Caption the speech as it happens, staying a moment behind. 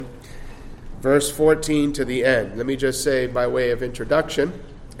verse 14 to the end. Let me just say by way of introduction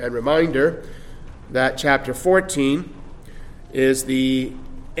and reminder that chapter 14 is the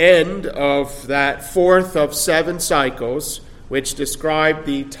end of that fourth of 7 cycles which describe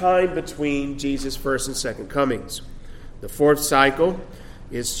the time between Jesus' first and second comings. The fourth cycle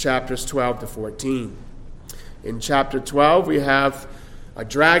is chapters 12 to 14. In chapter 12, we have a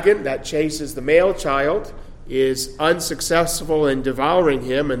dragon that chases the male child, is unsuccessful in devouring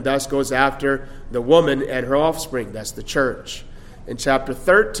him, and thus goes after the woman and her offspring. That's the church. In chapter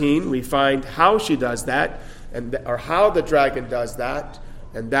 13, we find how she does that, or how the dragon does that,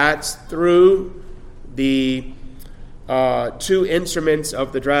 and that's through the 2 instruments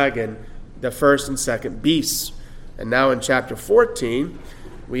of the dragon, the first and second beasts. And now in chapter 14,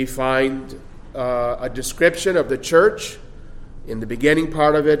 we find a description of the church in the beginning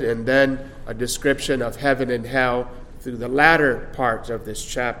part of it, and then a description of heaven and hell through the latter part of this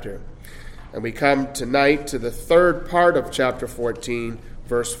chapter. And we come tonight to the third part of chapter 14,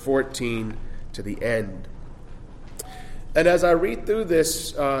 verse 14 to the end. And as I read through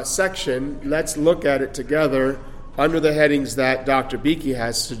this section, let's look at it together under the headings that Dr. Beeke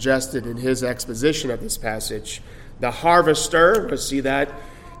has suggested in his exposition of this passage. The harvester, we'll see that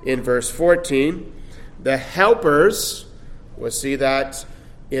in verse 14. The helpers, we'll see that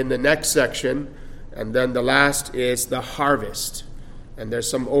in the next section. And then the last is the harvest. And there's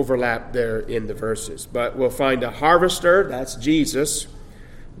some overlap there in the verses. But we'll find a harvester, that's Jesus.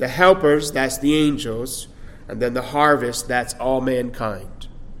 The helpers, that's the angels. And then the harvest, that's all mankind.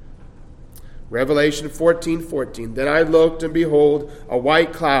 Revelation 14:14. Then I looked, and behold, a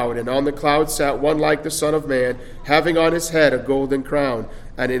white cloud, and on the cloud sat one like the Son of Man, having on his head a golden crown,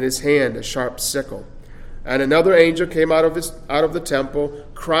 and in his hand a sharp sickle. And another angel came out of the temple,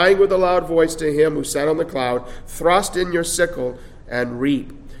 crying with a loud voice to him who sat on the cloud, Thrust in your sickle and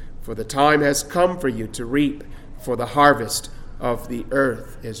reap, for the time has come for you to reap, for the harvest of the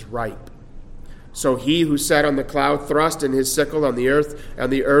earth is ripe. So he who sat on the cloud thrust in his sickle on the earth, and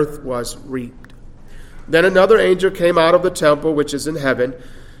the earth was reaped. Then another angel came out of the temple which is in heaven,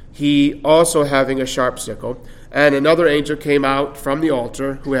 he also having a sharp sickle. And another angel came out from the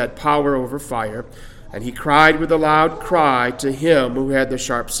altar, who had power over fire. And he cried with a loud cry to him who had the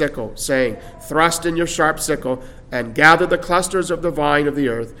sharp sickle, saying, Thrust in your sharp sickle, and gather the clusters of the vine of the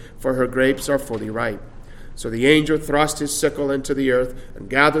earth, for her grapes are fully ripe. So the angel thrust his sickle into the earth, and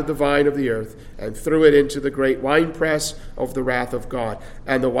gathered the vine of the earth, and threw it into the great winepress of the wrath of God.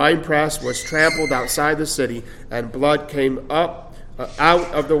 And the winepress was trampled outside the city, and blood came up out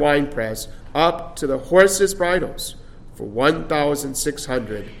of the winepress, up to the horses' bridles, for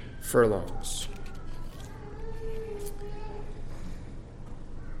 1,600 furlongs.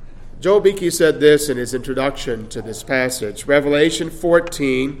 Joel Beeke said this in his introduction to this passage. Revelation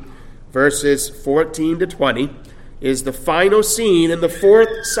 14, verses 14 to 20, is the final scene in the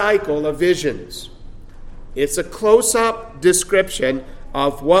fourth cycle of visions. It's a close-up description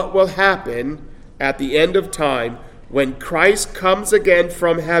of what will happen at the end of time when Christ comes again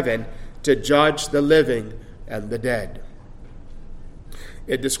from heaven to judge the living and the dead.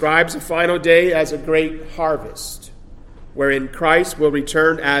 It describes the final day as a great harvest, wherein Christ will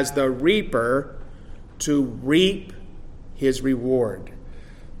return as the reaper to reap his reward.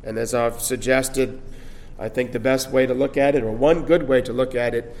 And as I've suggested, I think the best way to look at it, or one good way to look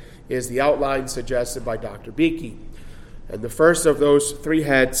at it, is the outline suggested by Dr. Beeke. And the first of those 3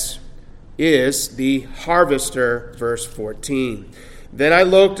 heads is the harvester, verse 14. Then I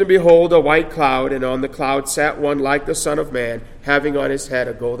looked, and behold, a white cloud, and on the cloud sat one like the Son of Man, having on his head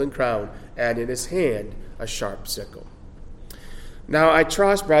a golden crown, and in his hand a sharp sickle. Now, I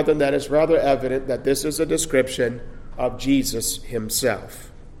trust, brethren, that it's rather evident that this is a description of Jesus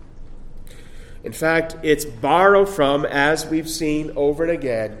himself. In fact, it's borrowed from, as we've seen over and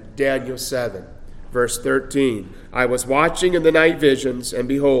again, Daniel 7, verse 13. I was watching in the night visions, and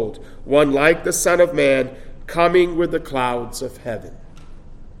behold, one like the Son of Man coming with the clouds of heaven.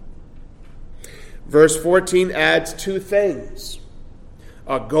 Verse 14 adds 2 things: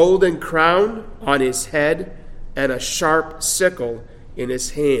 a golden crown on his head and a sharp sickle in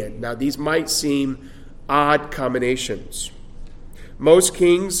his hand. Now, these might seem odd combinations. Most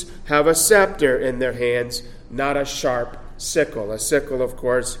kings have a scepter in their hands, not a sharp sickle. A sickle, of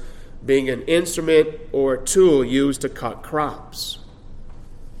course, being an instrument or tool used to cut crops.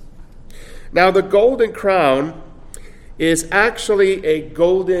 Now, the golden crown is actually a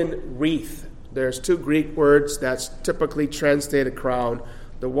golden wreath. There's 2 Greek words that's typically translated crown.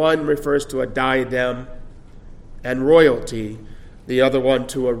 The one refers to a diadem and royalty, the other one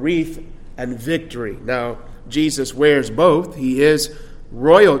to a wreath and victory. Now, Jesus wears both. He is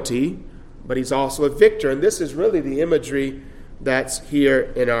royalty, but he's also a victor. And this is really the imagery that's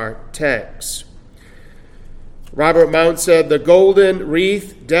here in our text. Robert Mount said, the golden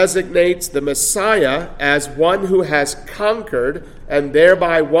wreath designates the Messiah as one who has conquered and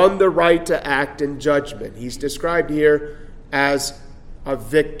thereby won the right to act in judgment. He's described here as a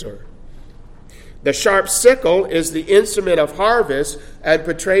victor. The sharp sickle is the instrument of harvest and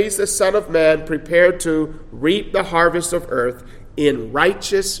portrays the Son of Man prepared to reap the harvest of earth in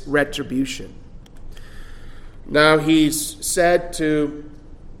righteous retribution. Now he's said to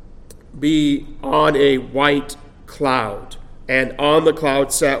be on a white cloud, and on the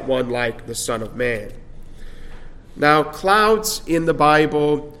cloud sat one like the Son of Man. Now, clouds in the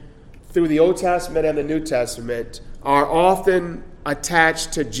Bible, through the Old Testament and the New Testament, are often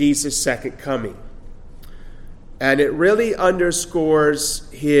attached to Jesus' second coming. And it really underscores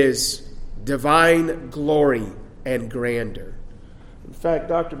his divine glory and grandeur. In fact,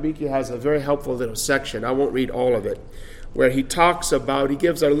 Dr. Beeke has a very helpful little section, I won't read all of it, where he gives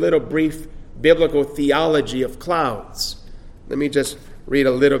a little brief biblical theology of clouds. Let me just read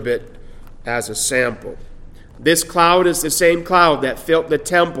a little bit as a sample. This cloud is the same cloud that filled the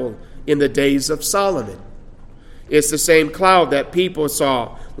temple in the days of Solomon. It's the same cloud that people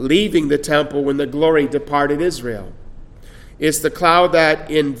saw leaving the temple when the glory departed Israel. It's the cloud that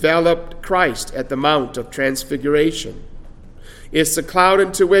enveloped Christ at the Mount of Transfiguration. It's the cloud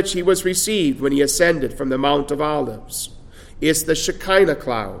into which he was received when he ascended from the Mount of Olives. It's the Shekinah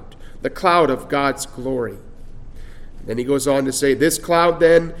cloud, the cloud of God's glory. Then he goes on to say, this cloud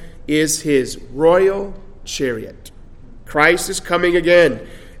then is his royal chariot. Christ is coming again,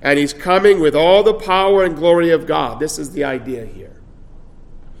 and he's coming with all the power and glory of God. This is the idea here.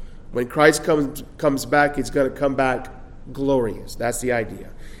 When Christ comes back, he's going to come back glorious. That's the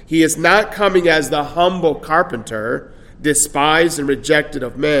idea. He is not coming as the humble carpenter, despised and rejected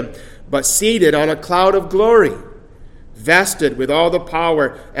of men, but seated on a cloud of glory, vested with all the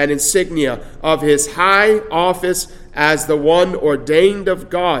power and insignia of his high office as the one ordained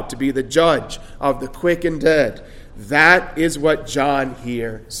of God to be the judge of the quick and dead. That is what John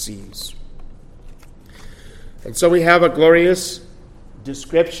here sees. And so we have a glorious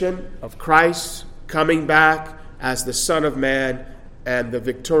description of Christ coming back as the Son of Man and the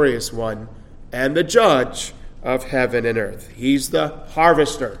victorious one and the judge of heaven and earth. He's the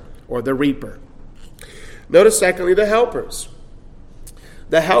harvester or the reaper. Notice, secondly, the helpers.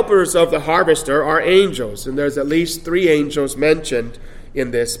 The helpers of the harvester are angels, and there's at least 3 angels mentioned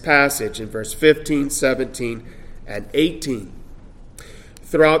in this passage in verse 15, 17, and 18.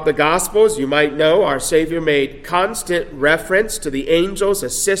 Throughout the Gospels, you might know, our Savior made constant reference to the angels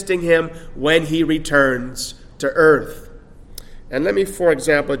assisting him when he returns to earth. And let me, for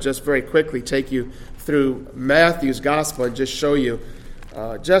example, just very quickly take you through Matthew's Gospel and just show you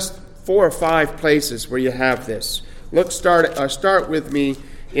just 4 or 5 places where you have this. Start with me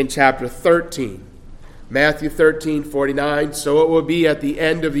in chapter 13. Matthew 13:49. So it will be at the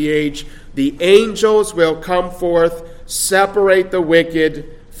end of the age, the angels will come forth, separate the wicked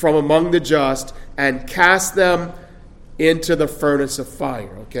from among the just, and cast them into the furnace of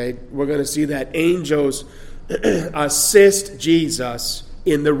fire. Okay, we're going to see that angels assist Jesus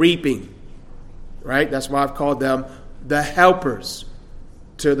in the reaping. Right? That's why I've called them the helpers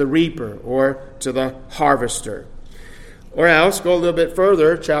to the reaper or to the harvester. Or else, go a little bit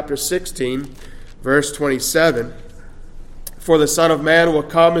further, chapter 16, verse 27. For the Son of Man will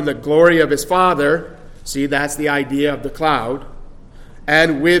come in the glory of his Father. See, that's the idea of the cloud.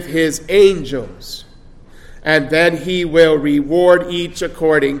 And with his angels. And then he will reward each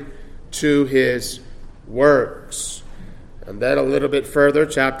according to his works. And then a little bit further,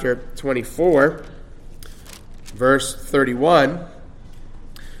 chapter 24, verse 31.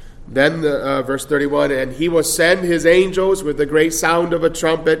 Then verse 31, and he will send his angels with the great sound of a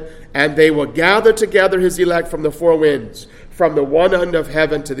trumpet, and they will gather together his elect from the 4 winds, from the one end of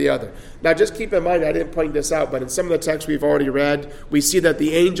heaven to the other. Now just keep in mind, I didn't point this out, but in some of the texts we've already read, we see that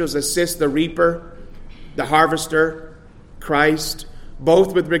the angels assist the reaper, the harvester, Christ,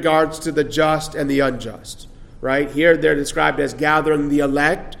 both with regards to the just and the unjust. Right? Here they're described as gathering the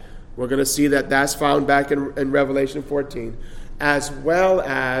elect. We're going to see that that's found back in Revelation 14. As well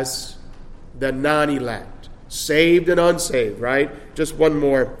as the non-elect, saved and unsaved, right? Just one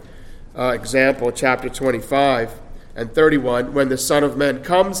more example, chapter 25 and 31. When the Son of Man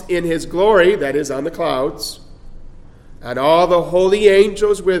comes in his glory, that is on the clouds, and all the holy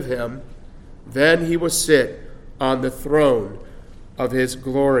angels with him, then he will sit on the throne of his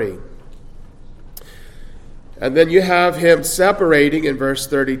glory. And then you have him separating in verse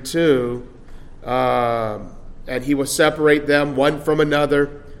 32, and he will separate them one from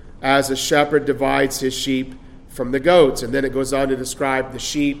another as a shepherd divides his sheep from the goats. And then it goes on to describe the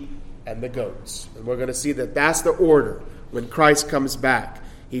sheep and the goats. And we're going to see that that's the order when Christ comes back.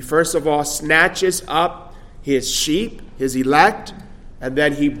 He first of all snatches up his sheep, his elect, and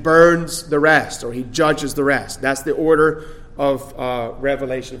then he burns the rest, or he judges the rest. That's the order of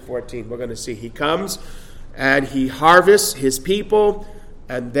Revelation 14. We're going to see he comes and he harvests his people,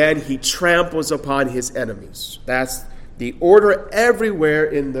 and then he tramples upon his enemies. That's the order everywhere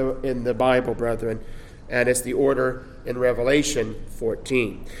in the Bible, brethren, and it's the order in Revelation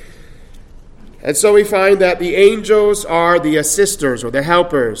 14. And so we find that the angels are the assisters or the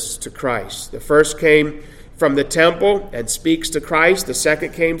helpers to Christ. The first came from the temple and speaks to Christ. The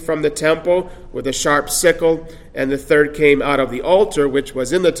second came from the temple with a sharp sickle. And the third came out of the altar, which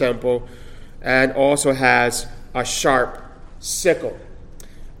was in the temple, and also has a sharp sickle.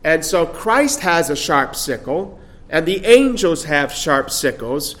 And so Christ has a sharp sickle, and the angels have sharp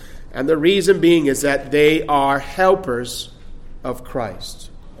sickles. And the reason being is that they are helpers of Christ.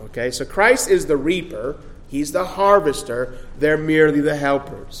 Okay, so Christ is the reaper. He's the harvester. They're merely the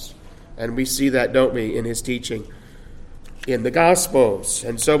helpers. And we see that, don't we, in his teaching in the Gospels.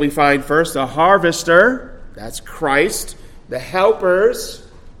 And so we find first the harvester, that's Christ, the helpers,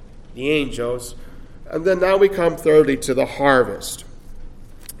 the angels, and then now we come thirdly to the harvest.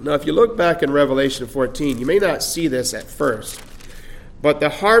 Now, if you look back in Revelation 14, you may not see this at first, but the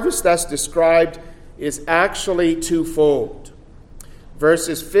harvest that's described is actually twofold.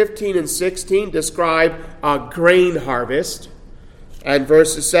 Verses 15 and 16 describe a grain harvest, and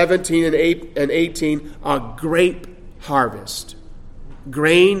verses 17 and 18, a grape harvest.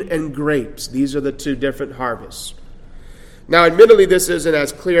 Grain and grapes, these are the two different harvests. Now, admittedly, this isn't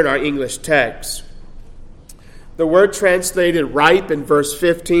as clear in our English text. The word translated ripe in verse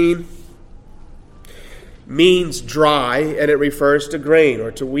 15 means dry, and it refers to grain or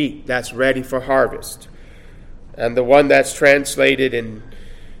to wheat that's ready for harvest. And the one that's translated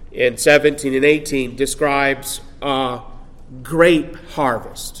in 17 and 18 describes a grape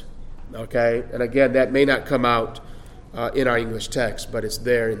harvest. Okay? And again, that may not come out in our English text, but it's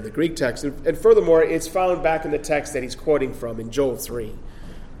there in the Greek text. And furthermore, it's found back in the text that he's quoting from in Joel 3.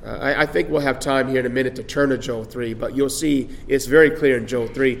 I think we'll have time here in a minute to turn to Joel 3, but you'll see it's very clear in Joel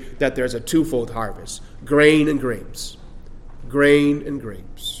 3 that there's a twofold harvest, grain and grapes. Grain and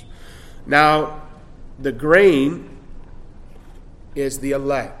grapes. Now, the grain is the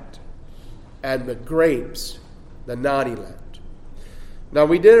elect, and the grapes, the non-elect. Now,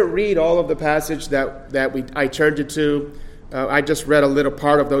 we didn't read all of the passage that I turned you to. I just read a little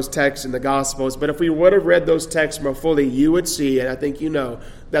part of those texts in the Gospels. But if we would have read those texts more fully, you would see, and I think you know,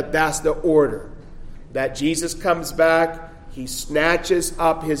 that that's the order. That Jesus comes back, he snatches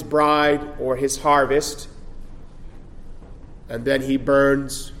up his bride or his harvest, and then he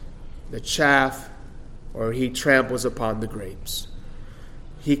burns the chaff or he tramples upon the grapes.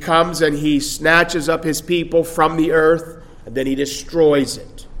 He comes and he snatches up his people from the earth, and then he destroys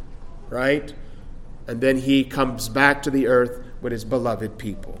it, right? And then he comes back to the earth with his beloved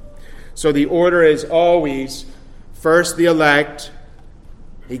people. So the order is always first the elect.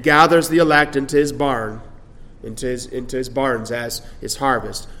 He gathers the elect into his barn, into his barns as his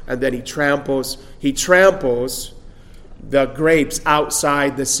harvest, and then he tramples the grapes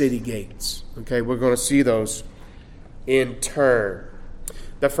outside the city gates. Okay, we're going to see those in turn.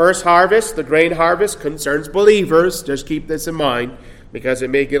 The first harvest, the grain harvest, concerns believers. Just keep this in mind, because it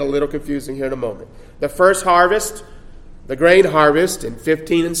may get a little confusing here in a moment. The first harvest, the grain harvest in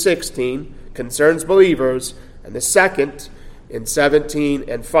 15 and 16, concerns believers. And the second, in 17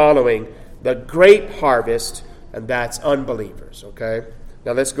 and following, the grape harvest, and that's unbelievers. Okay?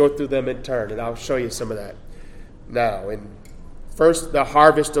 Now let's go through them in turn, and I'll show you some of that now. And first, the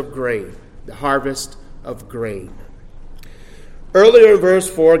harvest of grain. The harvest of grain. Earlier in verse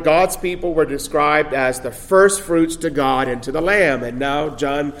 4, God's people were described as the first fruits to God and to the Lamb. And now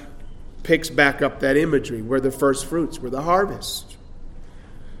John picks back up that imagery. We're the first fruits. We're the harvest.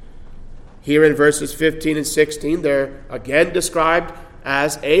 Here in verses 15 and 16, they're again described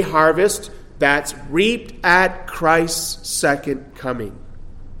as a harvest that's reaped at Christ's second coming.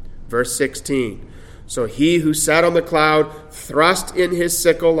 Verse 16, so he who sat on the cloud thrust in his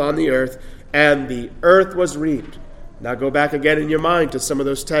sickle on the earth, and the earth was reaped. Now go back again in your mind to some of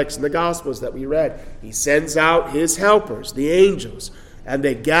those texts in the Gospels that we read. He sends out his helpers, the angels, and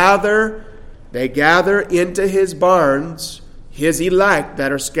they gather into his barns his elect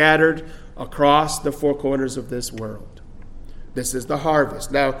that are scattered across the four corners of this world. This is the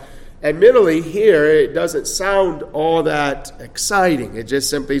harvest. Now, admittedly, here it doesn't sound all that exciting. It just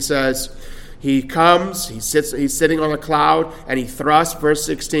simply says, He comes, he's sitting on a cloud, and he thrusts, verse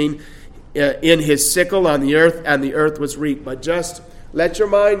 16, in his sickle on the earth, and the earth was reaped. But just let your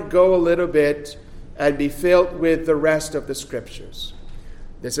mind go a little bit and be filled with the rest of the Scriptures.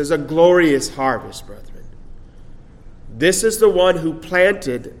 This is a glorious harvest, brethren. This is the one who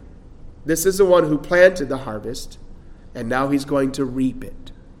planted the harvest, and now he's going to reap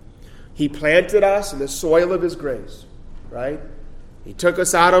it. He planted us in the soil of his grace, right? He took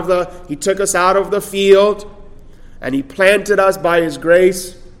us out of the field, and he planted us by his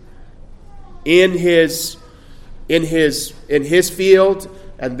grace in his field,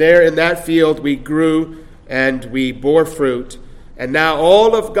 and there in that field we grew and we bore fruit. And now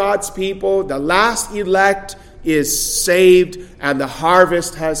all of God's people, the last elect, is saved, and the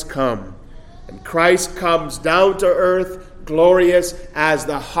harvest has come. And Christ comes down to earth, glorious as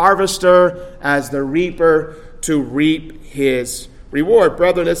the harvester, as the reaper, to reap his reward.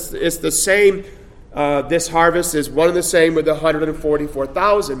 Brethren, it's the same. This harvest is one and the same with the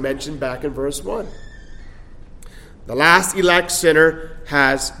 144,000 mentioned back in verse 1. The last elect sinner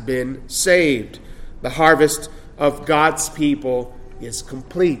has been saved. The harvest of God's people is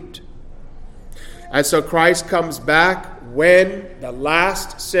complete. And so Christ comes back when the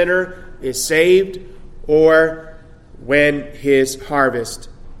last sinner is saved, or when his harvest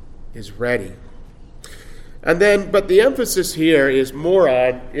is ready. And then, but the emphasis here is more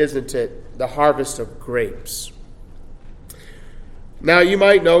on, isn't it, the harvest of grapes. Now, you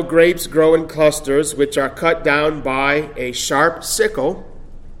might know grapes grow in clusters, which are cut down by a sharp sickle.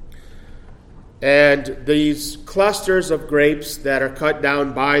 And these clusters of grapes that are cut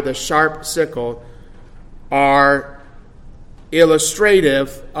down by the sharp sickle are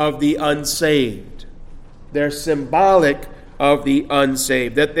illustrative of the unsaved. They're symbolic of the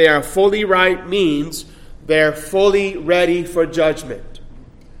unsaved. That they are fully ripe means they're fully ready for judgment.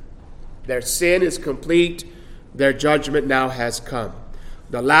 Their sin is complete. Their judgment now has come.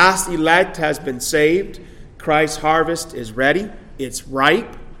 The last elect has been saved. Christ's harvest is ready. It's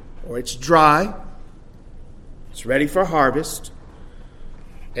ripe, or it's dry. It's ready for harvest.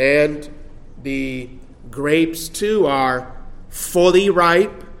 And the grapes too are fully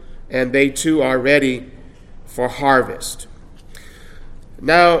ripe, and they too are ready for harvest.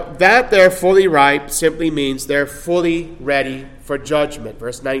 Now, that they're fully ripe simply means they're fully ready for judgment.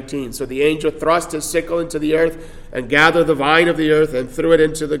 Verse 19, so the angel thrust his sickle into the earth and gathered the vine of the earth and threw it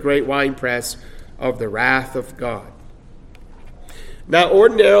into the great winepress of the wrath of God. Now,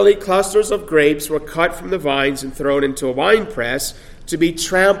 ordinarily, clusters of grapes were cut from the vines and thrown into a winepress to be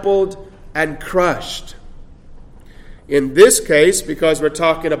trampled and crushed. In this case, because we're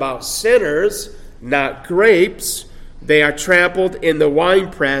talking about sinners, not grapes, they are trampled in the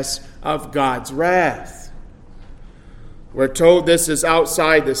winepress of God's wrath. We're told this is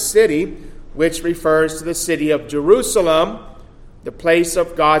outside the city, which refers to the city of Jerusalem, the place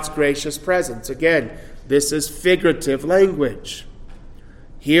of God's gracious presence. Again, this is figurative language.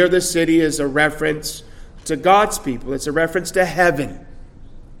 Here the city is a reference to God's people. It's a reference to heaven.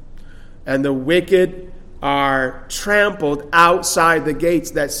 And the wicked are trampled outside the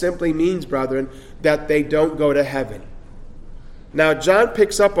gates. That simply means, brethren, that they don't go to heaven. Now, John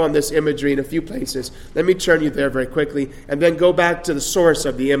picks up on this imagery in a few places. Let me turn you there very quickly, and then go back to the source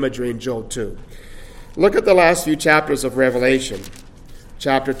of the imagery in Joel 2. Look at the last few chapters of Revelation.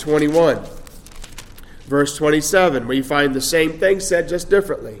 Chapter 21, verse 27, where you find the same thing said just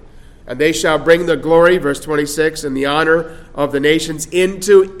differently. And they shall bring the glory, verse 26, and the honor of the nations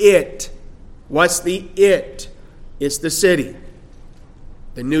into it. What's the it? It's the city,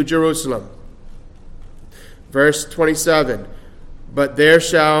 the New Jerusalem. Verse 27, but there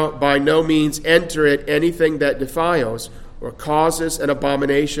shall by no means enter it anything that defiles or causes an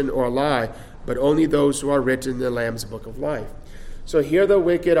abomination or a lie, but only those who are written in the Lamb's book of life. So here the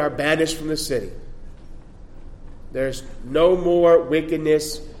wicked are banished from the city. There's no more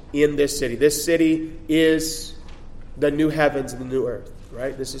wickedness in this city. This city is the new heavens and the new earth,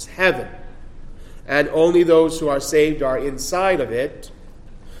 right? This is heaven. And only those who are saved are inside of it,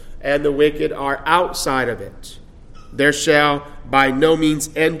 and the wicked are outside of it. There shall by no means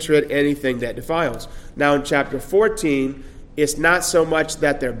enter it anything that defiles. Now in chapter 14, it's not so much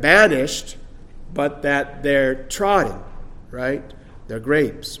that they're banished, but that they're trodden, right? They're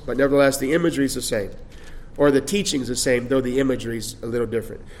grapes. But nevertheless, the imagery is the same. Or the teaching is the same, though the imagery is a little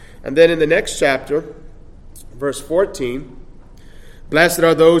different. And then in the next chapter, verse 14, blessed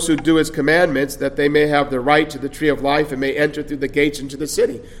are those who do his commandments, that they may have the right to the tree of life and may enter through the gates into the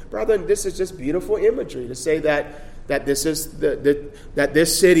city. Brethren, this is just beautiful imagery to say that this is that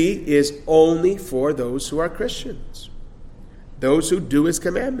this city is only for those who are Christians. those who do his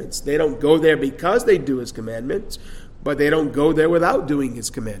commandments. They don't go there because they do his commandments, but they don't go there without doing his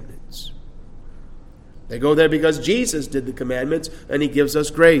commandments. They go there because Jesus did the commandments, and he gives us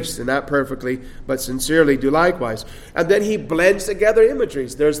grace, and not perfectly, but sincerely do likewise. And then he blends together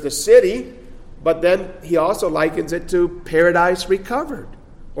imageries. There's the city, but then he also likens it to paradise recovered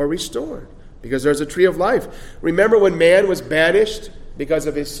or restored, because there's a tree of life. Remember when man was banished because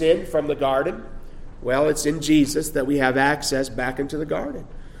of his sin from the garden? Well, it's in Jesus that we have access back into the garden.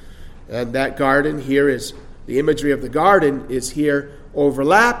 And that garden here is, the imagery of the garden is here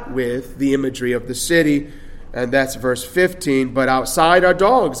overlap with the imagery of the city, and that's verse 15. But outside are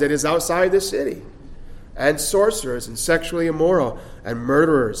dogs, it is outside the city, and sorcerers, and sexually immoral, and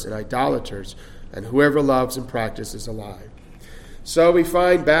murderers, and idolaters, and whoever loves and practices a lie. So we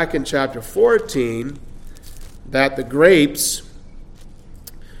find back in chapter 14 that the grapes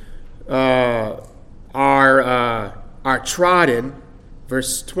are trodden,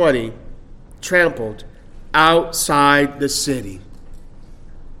 verse 20, trampled outside the city.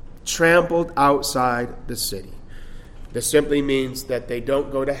 Trampled outside the city. This simply means that they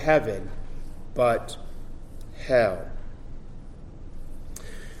don't go to heaven, but hell.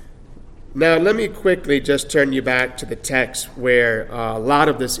 Now, let me quickly just turn you back to the text where a lot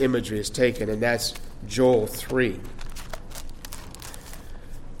of this imagery is taken, and that's Joel 3.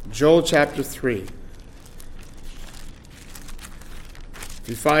 Joel chapter 3. If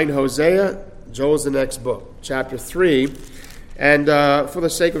you find Hosea, Joel's the next book, chapter 3. And for the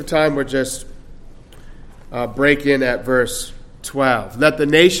sake of time, we'll just break in at verse 12. Let the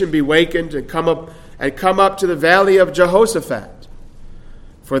nation be wakened and come up to the valley of Jehoshaphat.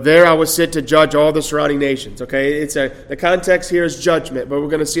 For there I will sit to judge all the surrounding nations. Okay, the context here is judgment, but we're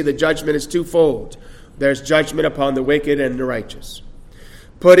going to see the judgment is twofold. There's judgment upon the wicked and the righteous.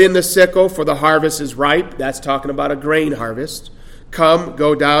 Put in the sickle, for the harvest is ripe. That's talking about a grain harvest. Come,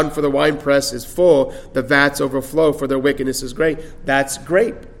 go down, for the winepress is full. The vats overflow, for their wickedness is great. That's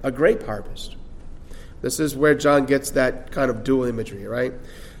a grape harvest. This is where John gets that kind of dual imagery, right?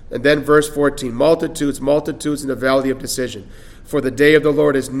 And then verse 14, multitudes in the valley of decision. For the day of the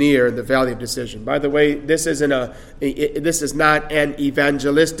Lord is near in the valley of decision. By the way, this is not an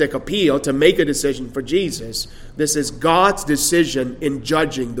evangelistic appeal to make a decision for Jesus. This is God's decision in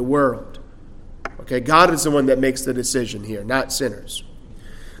judging the world. Okay, God is the one that makes the decision here, not sinners.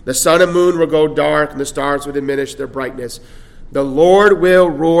 The sun and moon will go dark, and the stars will diminish their brightness. The Lord will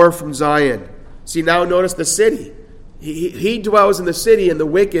roar from Zion. See, now notice the city. He dwells in the city, and the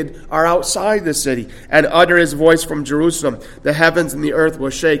wicked are outside the city, and utter his voice from Jerusalem. The heavens and the earth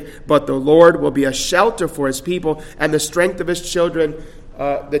will shake, but the Lord will be a shelter for his people and the strength of his children,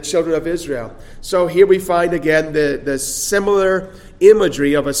 the children of Israel. So here we find again the similar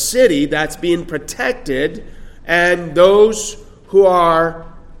imagery of a city that's being protected, and those who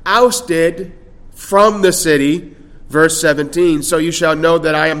are ousted from the city. Verse 17, so you shall know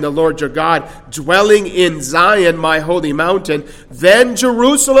that I am the Lord your God, dwelling in Zion, my holy mountain. Then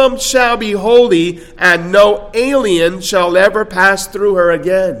Jerusalem shall be holy, and no alien shall ever pass through her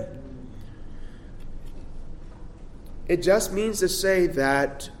again. It just means to say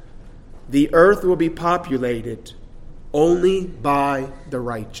that the earth will be populated only by the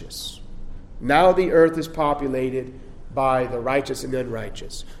righteous. Now the earth is populated by the righteous and the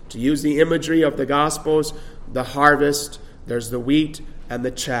unrighteous. To use the imagery of the Gospels, the harvest, there's the wheat and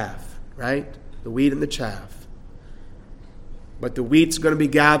the chaff, right? The wheat and the chaff. But the wheat's going to be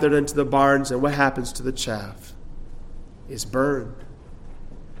gathered into the barns, and what happens to the chaff? It's burned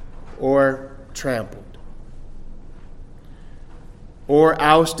or trampled or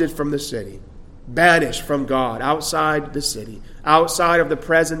ousted from the city, banished from God, outside the city, outside of the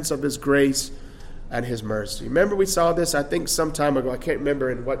presence of his grace and his mercy. Remember we saw this, I think, some time ago. I can't remember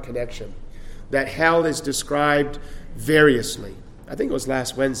in what connection. That hell is described variously. I think it was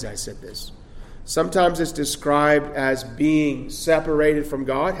last Wednesday I said this. Sometimes it's described as being separated from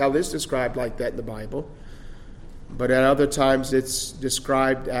God. Hell is described like that in the Bible. But at other times it's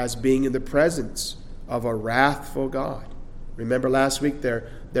described as being in the presence of a wrathful God. Remember last week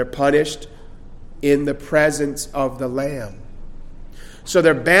they're punished in the presence of the Lamb. So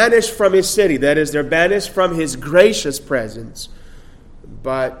they're banished from his city. That is, they're banished from his gracious presence.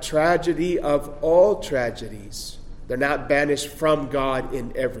 But tragedy of all tragedies, they're not banished from God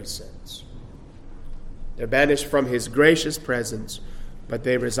in every sense. They're banished from his gracious presence, but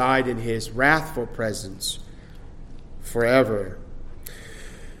they reside in his wrathful presence forever.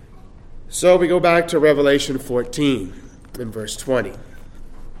 So we go back to Revelation 14 in verse 20.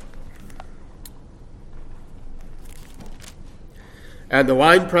 And the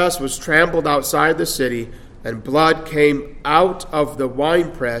winepress was trampled outside the city, And blood came out of the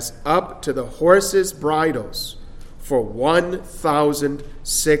winepress up to the horses' bridles for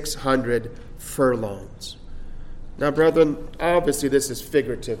 1,600 furlongs. Now, brethren, obviously this is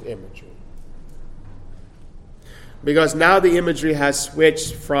figurative imagery. Because now the imagery has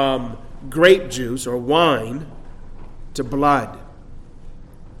switched from grape juice or wine to blood.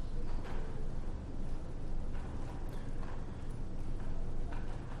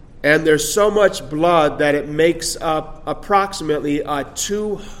 And there's so much blood that it makes up approximately a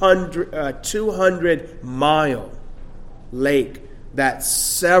 200-mile lake that's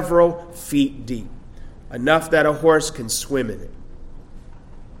several feet deep, enough that a horse can swim in it.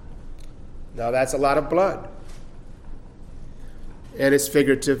 Now that's a lot of blood. And it's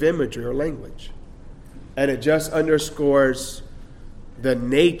figurative imagery or language. And it just underscores the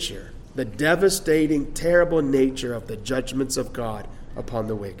nature, the devastating, terrible nature of the judgments of God upon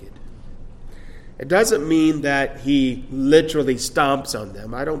the wicked. It doesn't mean that he literally stomps on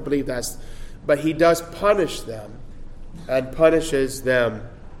them. I don't believe that's... But he does punish them and punishes them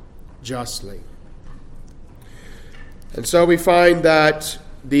justly. And so we find that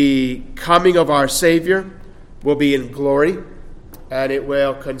the coming of our Savior will be in glory, and it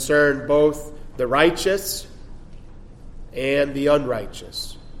will concern both the righteous and the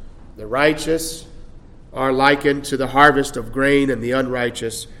unrighteous. The righteous are likened to the harvest of grain, and the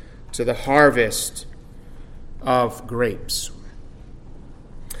unrighteous to the harvest of grapes.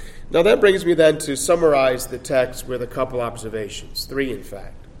 Now that brings me then to summarize the text with a couple observations, 3 in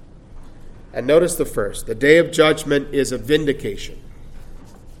fact. And notice the first. The day of judgment is a vindication.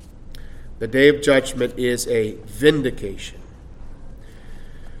 The day of judgment is a vindication.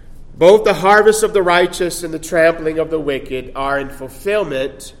 Both the harvest of the righteous and the trampling of the wicked are in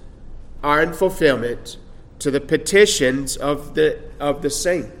fulfillment to the petitions of the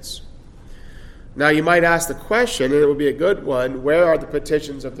saints. Now you might ask the question, and it will be a good one, where are the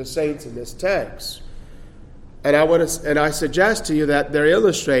petitions of the saints in this text? And I suggest to you that they're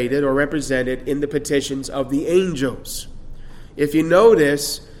illustrated or represented in the petitions of the angels. If you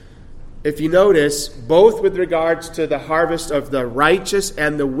notice, both with regards to the harvest of the righteous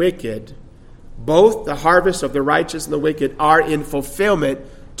and the wicked, both the harvest of the righteous and the wicked are in fulfillment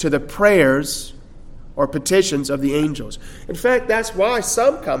to the prayers or petitions of the angels. In fact, that's why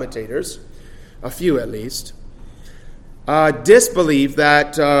some commentators, a few at least, disbelieve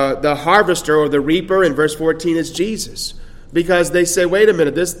that the harvester or the reaper in verse 14 is Jesus. Because they say, wait a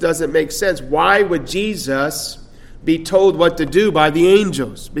minute, this doesn't make sense. Why would Jesus be told what to do by the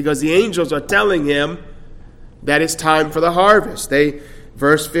angels? Because the angels are telling him that it's time for the harvest.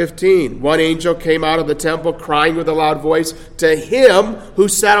 Verse 15, one angel came out of the temple crying with a loud voice to him who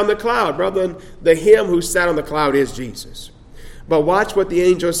sat on the cloud. Brethren, the him who sat on the cloud is Jesus. But watch what the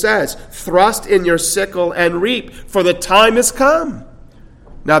angel says. Thrust in your sickle and reap, for the time has come.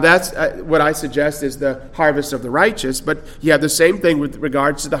 Now that's what I suggest is the harvest of the righteous, but you have the same thing with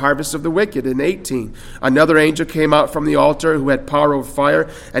regards to the harvest of the wicked in 18. Another angel came out from the altar who had power over fire,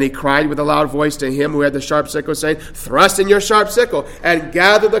 and he cried with a loud voice to him who had the sharp sickle, saying, thrust in your sharp sickle and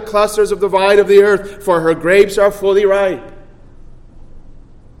gather the clusters of the vine of the earth, for her grapes are fully ripe.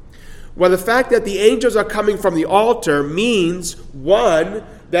 Well, the fact that the angels are coming from the altar means, one,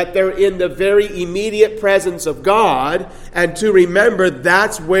 that they're in the very immediate presence of God, and to remember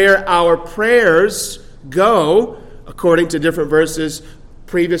that's where our prayers go, according to different verses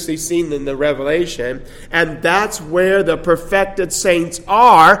previously seen in the Revelation, and that's where the perfected saints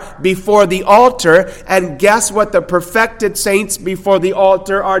are before the altar. And guess what the perfected saints before the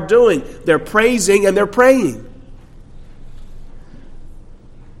altar are doing? They're praising and they're praying.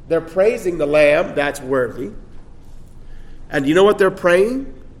 They're praising the Lamb that's worthy. And you know what they're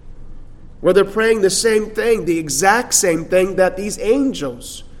praying? Well, they're praying the same thing, the exact same thing that these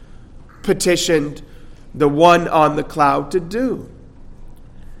angels petitioned the one on the cloud to do.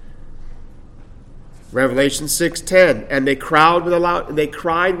 Revelation 6:10, and they cried with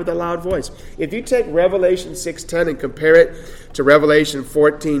a loud voice. If you take Revelation 6:10 and compare it to Revelation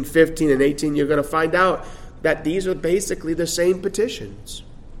 14, 15, and 18, you're going to find out that these are basically the same petitions.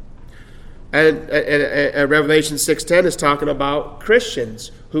 And Revelation 6:10 is talking about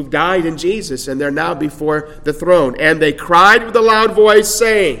Christians who've died in Jesus, and they're now before the throne. And they cried with a loud voice,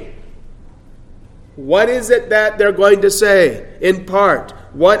 saying, what is it that they're going to say in part?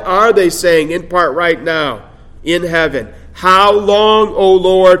 What are they saying in part right now in heaven? How long, O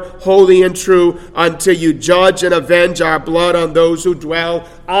Lord, holy and true, until you judge and avenge our blood on those who dwell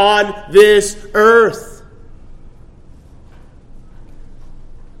on this earth?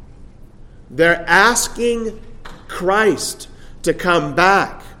 They're asking Christ to come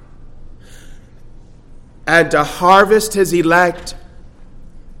back and to harvest his elect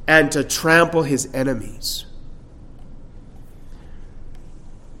and to trample his enemies.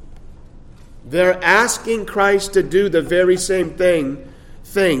 They're asking Christ to do the very same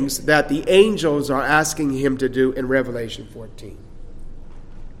things that the angels are asking him to do in Revelation 14.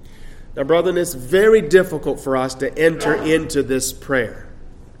 Now, brethren, it's very difficult for us to enter into this prayer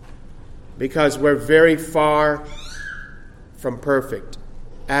because we're very far from perfect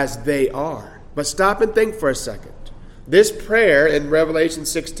as they are. But stop and think for a second. This prayer in Revelation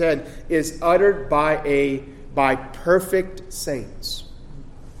 6:10 is uttered by perfect saints.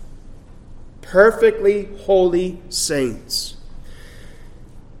 Perfectly holy saints.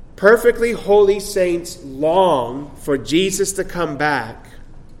 Perfectly holy saints long for Jesus to come back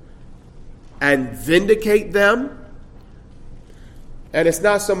and vindicate them. And it's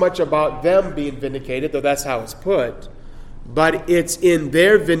not so much about them being vindicated, though that's how it's put, but it's in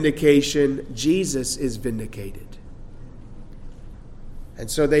their vindication Jesus is vindicated. And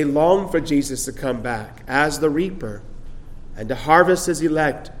so they long for Jesus to come back as the reaper and to harvest his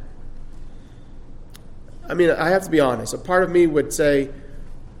elect. I mean, I have to be honest. A part of me would say,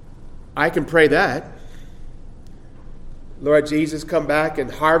 I can pray that. Lord Jesus, come back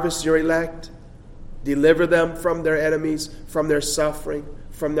and harvest your elect. Deliver them from their enemies, from their suffering,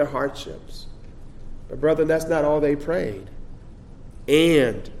 from their hardships. But brethren, that's not all they prayed.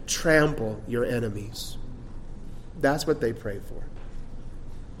 And trample your enemies. That's what they prayed for.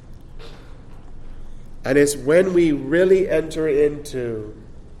 And it's when we really enter into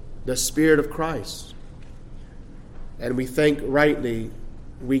the Spirit of Christ and we think rightly,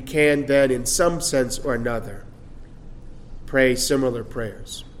 we can then, in some sense or another, pray similar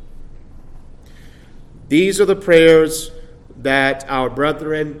prayers. These are the prayers that our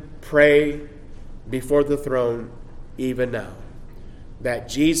brethren pray before the throne even now. That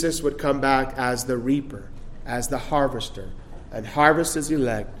Jesus would come back as the reaper, as the harvester, and harvest his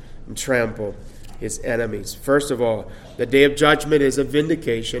elect and trample his enemies. First of all, the day of judgment is a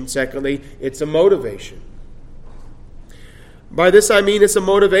vindication. Secondly, it's a motivation. By this I mean it's a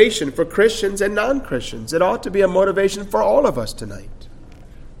motivation for Christians and non-Christians. It ought to be a motivation for all of us tonight.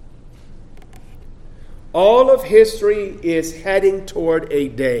 All of history is heading toward a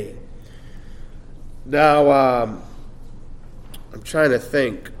day. Now, I'm trying to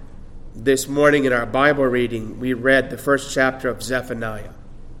think. This morning in our Bible reading, we read the first chapter of Zephaniah.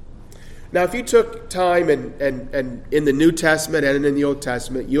 Now, if you took time and in the New Testament and in the Old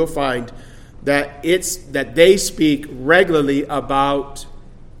Testament, you'll find that they speak regularly about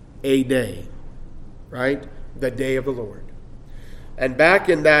a day, right? The day of the Lord. And back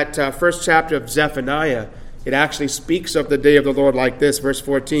in that first chapter of Zephaniah, it actually speaks of the day of the Lord like this, verse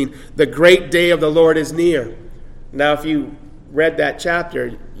 14. The great day of the Lord is near. Now, if you read that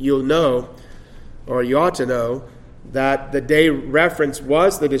chapter, you'll know, or you ought to know, that the day reference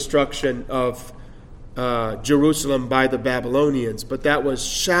was the destruction of Jerusalem by the Babylonians, but that was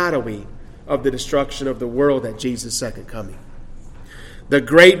shadowy of the destruction of the world at Jesus' second coming. The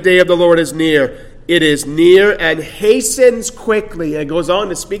great day of the Lord is near. It is near and hastens quickly. And it goes on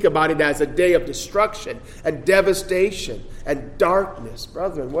to speak about it as a day of destruction and devastation and darkness.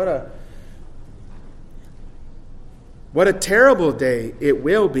 Brethren, what a terrible day it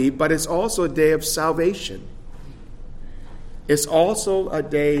will be, but it's also a day of salvation. It's also a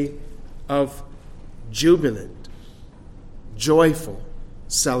day of jubilant, joyful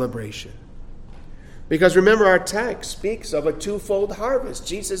celebration. Because remember, our text speaks of a twofold harvest.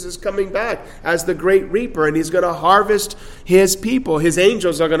 Jesus is coming back as the great reaper, and he's going to harvest his people. His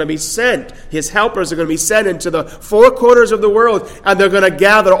angels are going to be sent. His helpers are going to be sent into the four corners of the world, and they're going to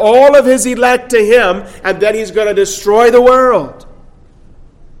gather all of his elect to him, and then he's going to destroy the world.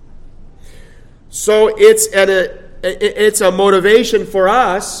 So it's a motivation for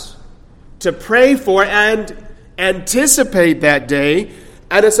us to pray for and anticipate that day.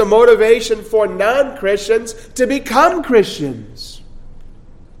 And it's a motivation for non-Christians to become Christians.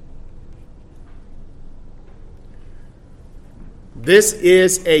 This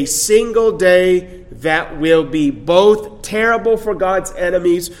is a single day that will be both terrible for God's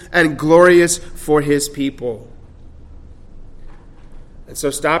enemies and glorious for his people. And so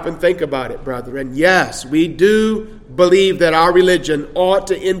stop and think about it, brethren. Yes, we do believe that our religion ought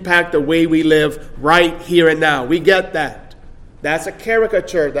to impact the way we live right here and now. We get that. That's a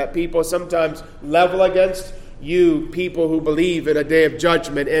caricature that people sometimes level against you, people who believe in a day of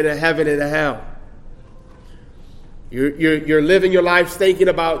judgment and a heaven and a hell. You're living your life thinking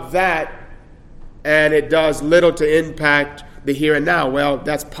about that, and it does little to impact the here and now. Well,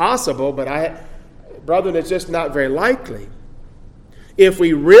 that's possible, but brethren, it's just not very likely. if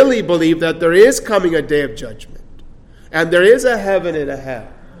we really believe that there is coming a day of judgment, and there is a heaven and a hell,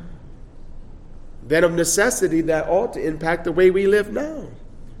 then of necessity that ought to impact the way we live now.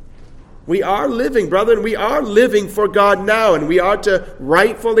 We are living, brethren, we are living for God now, and we are to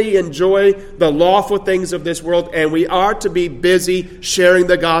rightfully enjoy the lawful things of this world, and we are to be busy sharing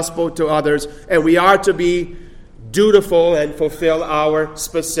the gospel to others, and we are to be dutiful and fulfill our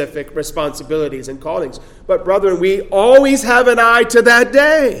specific responsibilities and callings. But brethren, we always have an eye to that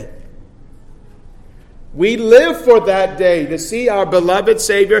day. We live for that day to see our beloved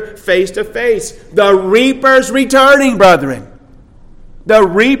Savior face to face. The reaper's returning, brethren. The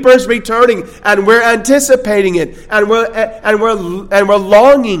reaper's returning, and we're anticipating it, and we're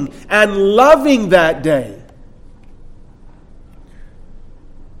longing and loving that day.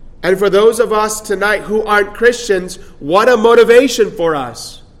 And for those of us tonight who aren't Christians, what a motivation for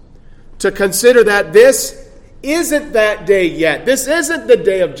us to consider that this isn't that day yet. This isn't the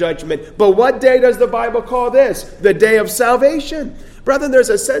day of judgment. But what day does the Bible call this? The day of salvation. Brethren, there's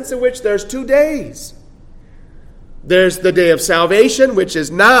a sense in which there's 2 days. There's the day of salvation, which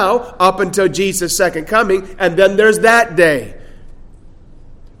is now up until Jesus' second coming, and then there's that day.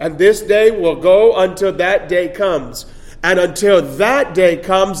 And this day will go until that day comes. And until that day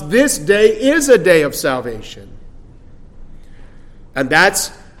comes, this day is a day of salvation. And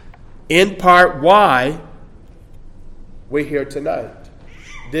that's in part why we're here tonight.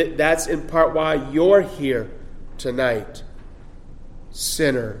 That's in part why you're here tonight,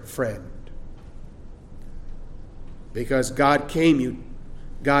 sinner friend. Because God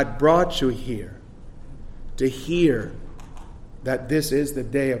brought you here to hear that this is the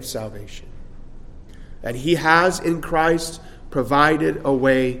day of salvation. And He has in Christ provided a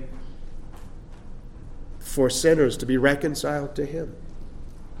way for sinners to be reconciled to Him.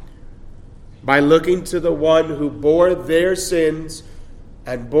 By looking to the one who bore their sins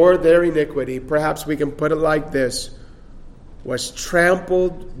and bore their iniquity, perhaps we can put it like this, was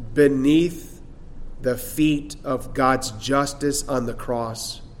trampled beneath the feet of God's justice on the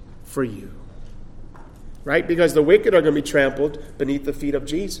cross for you. Right? Because the wicked are going to be trampled beneath the feet of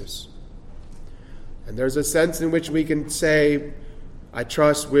Jesus. And there's a sense in which we can say, I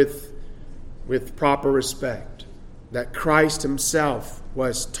trust with proper respect, that Christ Himself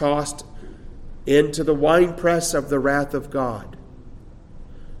was tossed into the winepress of the wrath of God.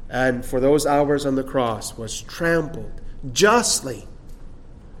 And for those hours on the cross was trampled justly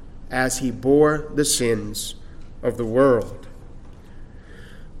as He bore the sins of the world.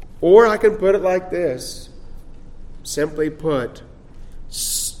 Or I can put it like this, simply put,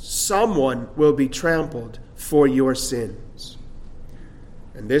 someone will be trampled for your sins.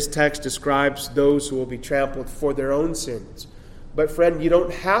 And this text describes those who will be trampled for their own sins. But friend, you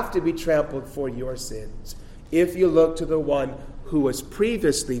don't have to be trampled for your sins if you look to the one who was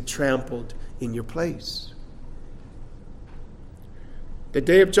previously trampled in your place. The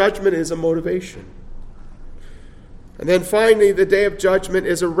day of judgment is a motivation. And then finally, the day of judgment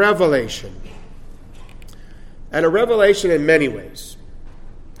is a revelation. And a revelation in many ways.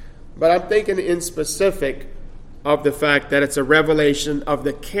 But I'm thinking in specific of the fact that it's a revelation of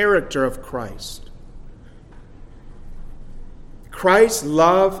the character of Christ. Christ's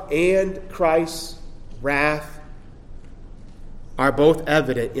love and Christ's wrath are both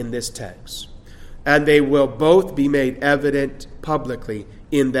evident in this text. And they will both be made evident publicly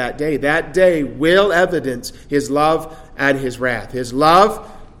in that day. That day will evidence His love and His wrath. His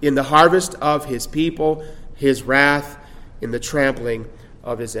love in the harvest of His people, His wrath in the trampling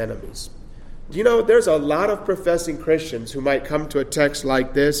of His enemies. Do you know, there's a lot of professing Christians who might come to a text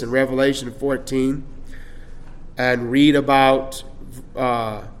like this in Revelation 14 and read about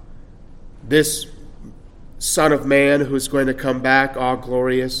this Son of Man who's going to come back all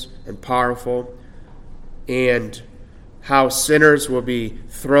glorious and powerful, and how sinners will be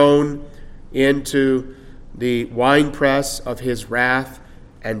thrown into the winepress of His wrath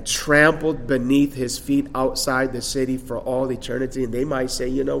and trampled beneath His feet outside the city for all eternity. And they might say,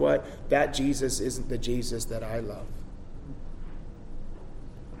 you know what? That Jesus isn't the Jesus that I love.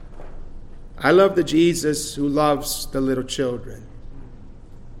 I love the Jesus who loves the little children.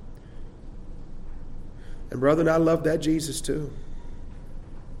 And brethren, I love that Jesus too.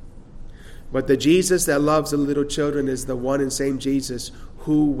 But the Jesus that loves the little children is the one and same Jesus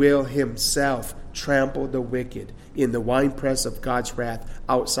who will Himself trample the wicked in the winepress of God's wrath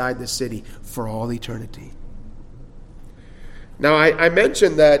outside the city for all eternity. Now, I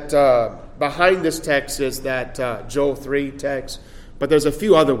mentioned that behind this text is that Joel 3 text, but there's a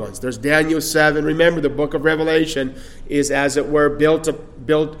few other ones. There's Daniel 7. Remember, the book of Revelation is, as it were, built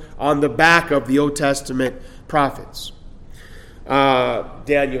on the back of the Old Testament prophets.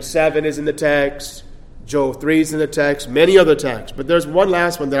 Daniel 7 is in the text. Joel 3 is in the text. Many other texts. But there's one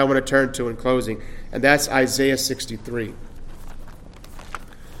last one that I want to turn to in closing, and that's Isaiah 63.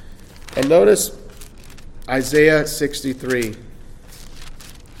 And notice Isaiah 63,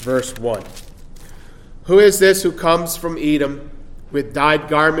 verse 1. Who is this who comes from Edom with dyed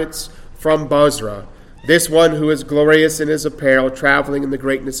garments from Bozrah? This one who is glorious in his apparel, traveling in the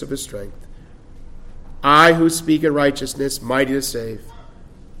greatness of his strength. I who speak in righteousness, mighty to save.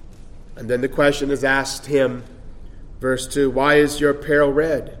 And then the question is asked him, verse 2, why is your apparel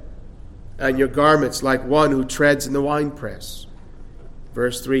red, and your garments like one who treads in the winepress?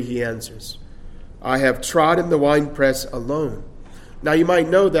 Verse 3, he answers, I have trodden the winepress alone. Now you might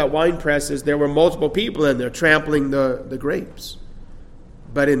know that winepresses, there were multiple people in there trampling the grapes.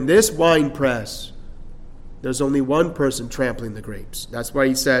 But in this winepress, there's only one person trampling the grapes. That's why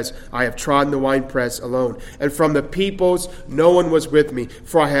he says, I have trodden the winepress alone. And from the peoples, no one was with me.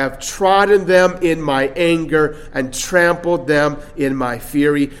 For I have trodden them in my anger and trampled them in my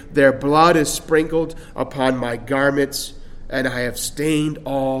fury. Their blood is sprinkled upon my garments, and I have stained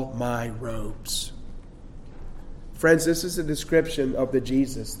all my robes. Friends, this is a description of the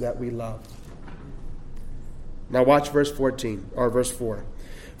Jesus that we love. Now watch verse 14, or verse 4.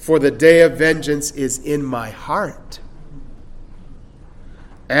 For the day of vengeance is in my heart,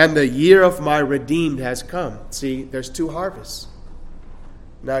 and the year of my redeemed has come. See, there's two harvests.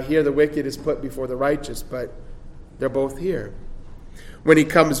 Now here the wicked is put before the righteous, but they're both here. When he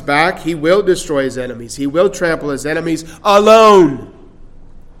comes back, he will destroy his enemies. He will trample his enemies alone.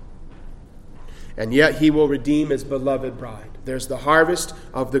 And yet he will redeem his beloved bride. There's the harvest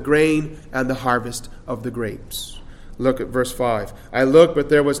of the grain and the harvest of the grapes. Look at verse 5. I looked, but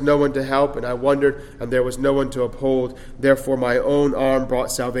there was no one to help, and I wondered, and there was no one to uphold. Therefore my own arm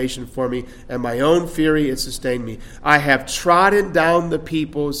brought salvation for me, and my own fury it sustained me. I have trodden down the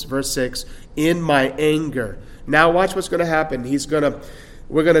peoples, verse 6, in my anger. Now watch what's going to happen.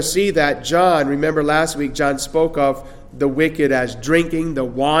 We're going to see that John, remember last week John spoke of the wicked as drinking the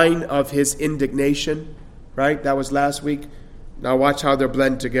wine of his indignation, right? That was last week. Now watch how they're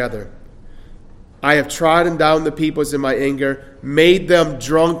blended together. I have trodden down the peoples in my anger, made them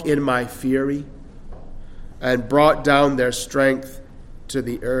drunk in my fury, and brought down their strength to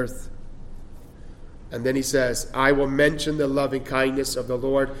the earth. And then he says, I will mention the loving kindness of the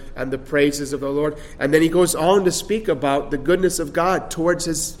Lord and the praises of the Lord. And then he goes on to speak about the goodness of God towards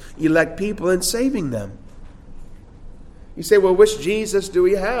his elect people and saving them. You say, well, which Jesus do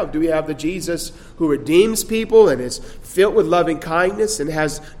we have? Do we have the Jesus who redeems people and is filled with loving kindness and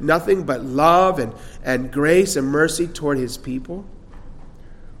has nothing but love and grace and mercy toward his people?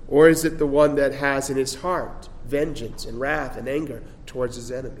 Or is it the one that has in his heart vengeance and wrath and anger towards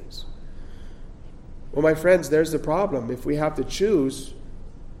his enemies? Well, my friends, there's the problem. If we have to choose,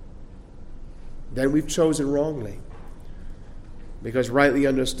 then we've chosen wrongly. Because rightly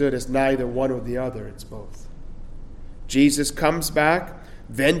understood, it's neither one or the other, it's both. Jesus comes back,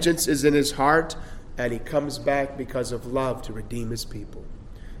 vengeance is in his heart, and he comes back because of love to redeem his people.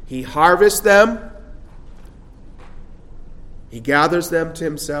 He harvests them, he gathers them to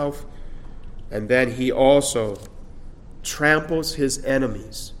himself, and then he also tramples his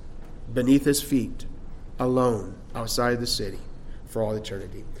enemies beneath his feet, alone, outside the city, for all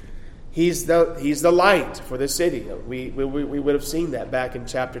eternity. He's the light for the city. We would have seen that back in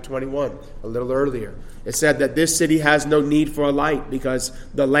chapter 21, a little earlier. It said that this city has no need for a light because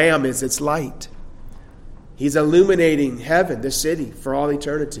the Lamb is its light. He's illuminating heaven, the city, for all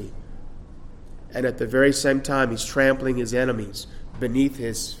eternity. And at the very same time, he's trampling his enemies beneath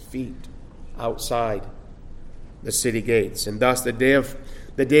his feet, outside the city gates. And thus the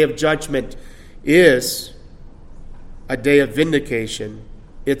day of judgment is a day of vindication.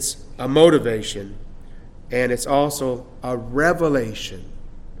 It's a motivation, and it's also a revelation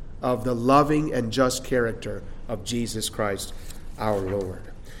of the loving and just character of Jesus Christ, our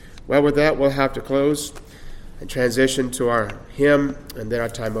Lord. Well, with that, we'll have to close and transition to our hymn and then our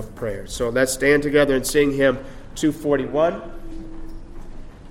time of prayer. So let's stand together and sing hymn 241.